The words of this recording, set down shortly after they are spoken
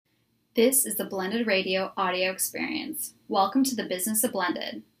This is the Blended Radio audio experience. Welcome to the Business of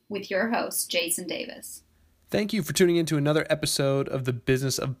Blended with your host, Jason Davis. Thank you for tuning in to another episode of the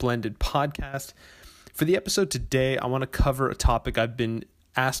Business of Blended podcast. For the episode today, I want to cover a topic I've been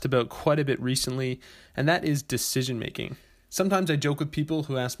asked about quite a bit recently, and that is decision making. Sometimes I joke with people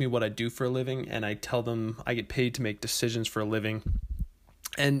who ask me what I do for a living, and I tell them I get paid to make decisions for a living.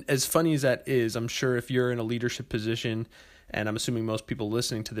 And as funny as that is, I'm sure if you're in a leadership position, and I'm assuming most people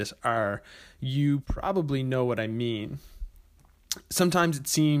listening to this are, you probably know what I mean. Sometimes it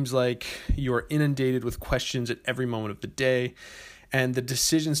seems like you're inundated with questions at every moment of the day, and the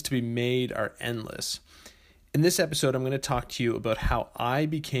decisions to be made are endless. In this episode, I'm going to talk to you about how I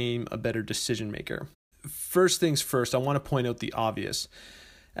became a better decision maker. First things first, I want to point out the obvious.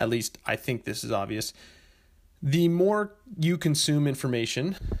 At least I think this is obvious. The more you consume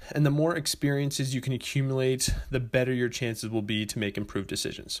information and the more experiences you can accumulate, the better your chances will be to make improved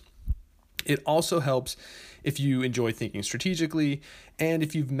decisions. It also helps if you enjoy thinking strategically and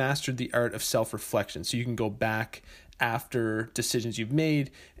if you've mastered the art of self-reflection, so you can go back after decisions you've made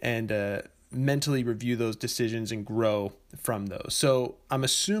and mentally review those decisions and grow from those. So I'm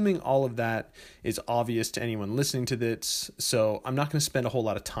assuming all of that is obvious to anyone listening to this, so I'm not going to spend a whole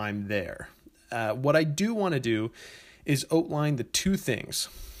lot of time there. What I do want to do is outline the two things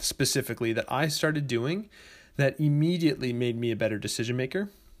specifically that I started doing that immediately made me a better decision maker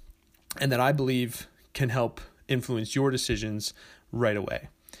and that I believe can help influence your decisions right away.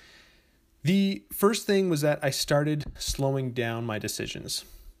 The first thing was that I started slowing down my decisions.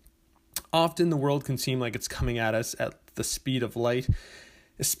 Often the world can seem like it's coming at us at the speed of light,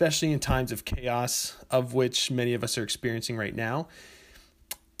 especially in times of chaos, of which many of us are experiencing right now.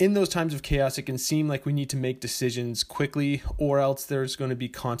 In those times of chaos, it can seem like we need to make decisions quickly or else there's going to be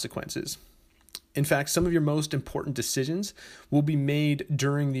consequences. In fact, some of your most important decisions will be made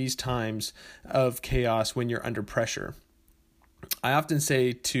during these times of chaos when you're under pressure. I often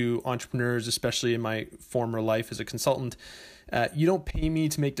say to entrepreneurs, especially in my former life as a consultant, you don't pay me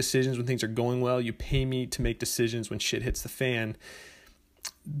to make decisions when things are going well. You pay me to make decisions when shit hits the fan.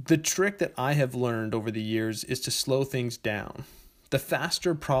 The trick that I have learned over the years is to slow things down. The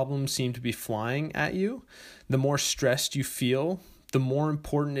faster problems seem to be flying at you, the more stressed you feel, the more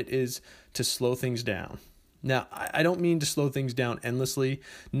important it is to slow things down. Now, I don't mean to slow things down endlessly.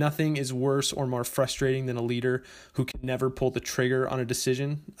 Nothing is worse or more frustrating than a leader who can never pull the trigger on a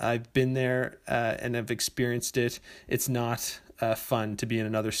decision. I've been there and I've experienced it. It's not fun to be in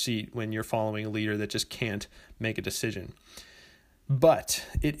another seat when you're following a leader that just can't make a decision. But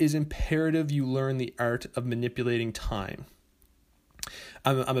it is imperative you learn the art of manipulating time.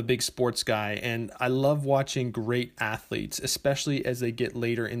 I'm a big sports guy, and I love watching great athletes, especially as they get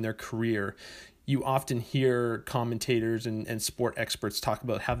later in their career. You often hear commentators and sport experts talk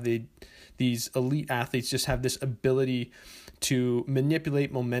about how these elite athletes just have this ability to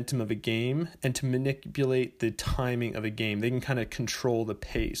manipulate momentum of a game and to manipulate the timing of a game. They can kind of control the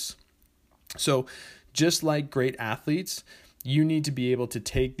pace. So just like great athletes, you need to be able to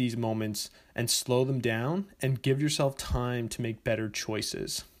take these moments and slow them down and give yourself time to make better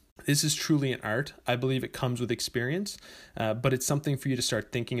choices. This is truly an art. I believe it comes with experience, but it's something for you to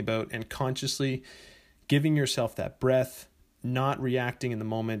start thinking about and consciously giving yourself that breath, not reacting in the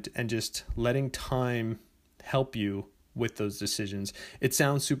moment, and just letting time help you with those decisions. It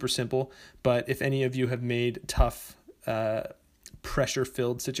sounds super simple, but if any of you have made tough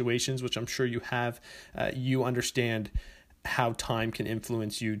pressure-filled situations, which I'm sure you have, you understand how time can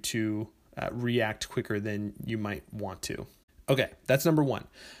influence you to react quicker than you might want to. Okay, that's number one.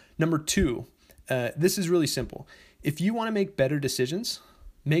 Number two, this is really simple. If you want to make better decisions,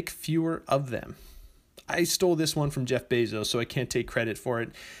 make fewer of them. I stole this one from Jeff Bezos, so I can't take credit for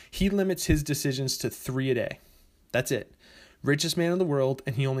it. He limits his decisions to 3 a day. That's it. Richest man in the world,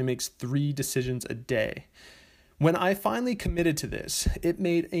 and he only makes 3 decisions a day. When I finally committed to this, it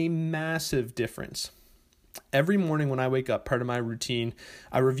made a massive difference. Every morning when I wake up, part of my routine,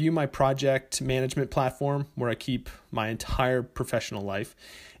 I review my project management platform where I keep my entire professional life,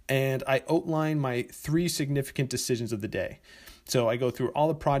 and I outline my 3 significant decisions of the day. So I go through all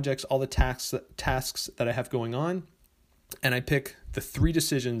the projects, all the tasks that I have going on, and I pick the 3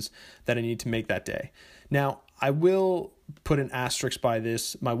 decisions that I need to make that day. Now, I will put an asterisk by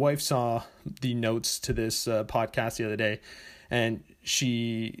this. My wife saw the notes to this podcast the other day, and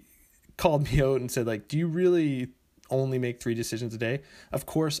she called me out and said, do you really only make 3 decisions a day? Of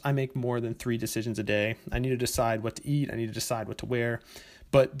course, I make more than 3 decisions a day. I need to decide what to eat. I need to decide what to wear.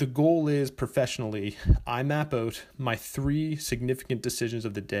 But the goal is professionally, I map out my 3 significant decisions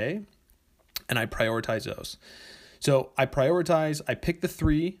of the day and I prioritize those. So I prioritize, I pick the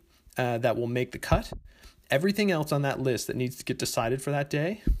 3 that will make the cut. Everything else on that list that needs to get decided for that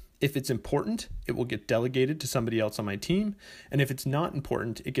day, if it's important, it will get delegated to somebody else on my team. And if it's not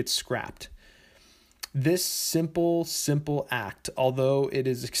important, it gets scrapped. This simple act, although it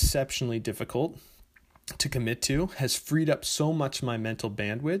is exceptionally difficult to commit to, has freed up so much of my mental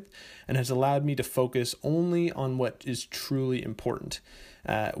bandwidth and has allowed me to focus only on what is truly important,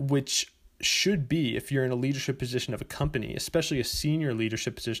 which should be, if you're in a leadership position of a company, especially a senior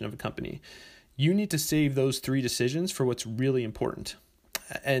leadership position of a company, you need to save those 3 decisions for what's really important.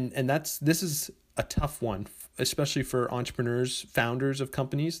 And this is a tough one, especially for entrepreneurs, founders of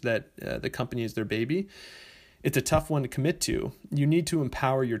companies that the company is their baby. It's a tough one to commit to. You need to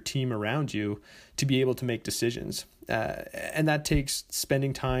empower your team around you to be able to make decisions. And that takes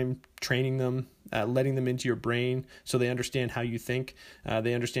spending time training them, letting them into your brain so they understand how you think,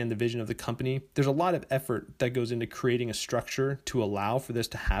 they understand the vision of the company. There's a lot of effort that goes into creating a structure to allow for this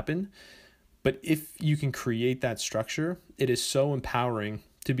to happen. But if you can create that structure, it is so empowering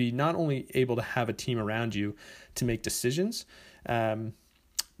to be not only able to have a team around you to make decisions,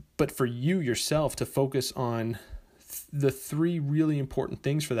 but for you yourself to focus on the 3 really important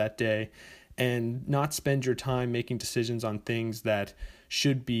things for that day and not spend your time making decisions on things that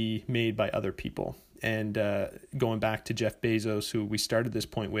should be made by other people. And going back to Jeff Bezos, who we started this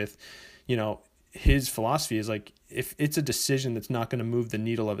point with, his philosophy is like, if it's a decision that's not going to move the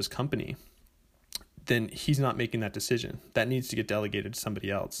needle of his company, then he's not making that decision. That needs to get delegated to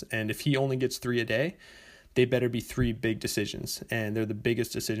somebody else. And if he only gets 3 a day, they better be 3 big decisions. And they're the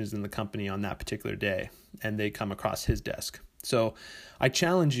biggest decisions in the company on that particular day. And they come across his desk. So I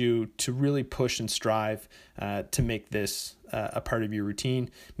challenge you to really push and strive to make this a part of your routine.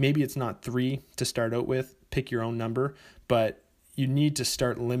 Maybe it's not 3 to start out with. Pick your own number. But you need to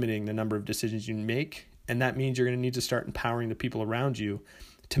start limiting the number of decisions you make. And that means you're going to need to start empowering the people around you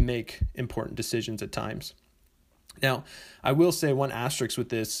to make important decisions at times. Now, I will say one asterisk with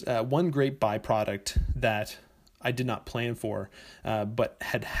this, one great byproduct that I did not plan for, but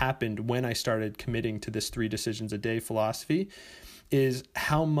had happened when I started committing to this 3 decisions a day philosophy, is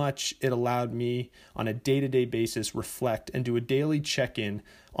how much it allowed me on a day-to-day basis reflect and do a daily check-in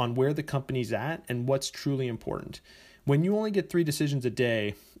on where the company's at and what's truly important. When you only get 3 decisions a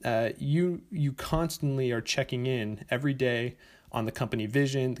day, you constantly are checking in every day on the company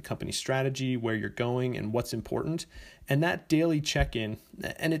vision, the company strategy, where you're going and what's important. And that daily check-in,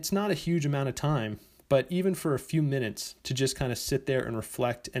 and it's not a huge amount of time, but even for a few minutes to just kind of sit there and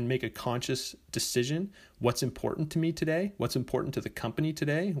reflect and make a conscious decision, what's important to me today, what's important to the company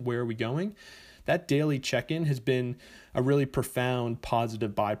today, where are we going? That daily check-in has been a really profound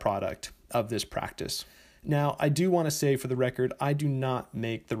positive byproduct of this practice. Now, I do want to say for the record, I do not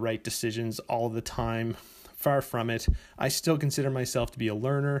make the right decisions all the time. Far from it. I still consider myself to be a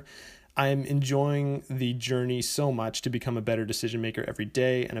learner. I'm enjoying the journey so much to become a better decision maker every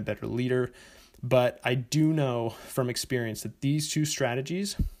day and a better leader. But I do know from experience that these 2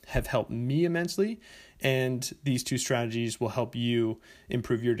 strategies have helped me immensely, and these 2 strategies will help you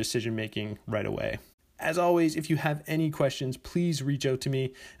improve your decision making right away. As always, if you have any questions, please reach out to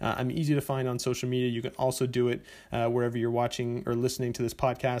me. I'm easy to find on social media. You can also do it wherever you're watching or listening to this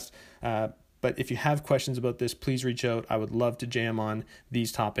podcast. But if you have questions about this, please reach out. I would love to jam on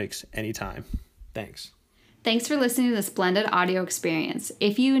these topics anytime. Thanks. Thanks for listening to this blended audio experience.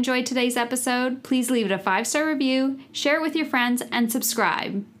 If you enjoyed today's episode, please leave it a 5-star review, share it with your friends, and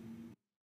subscribe.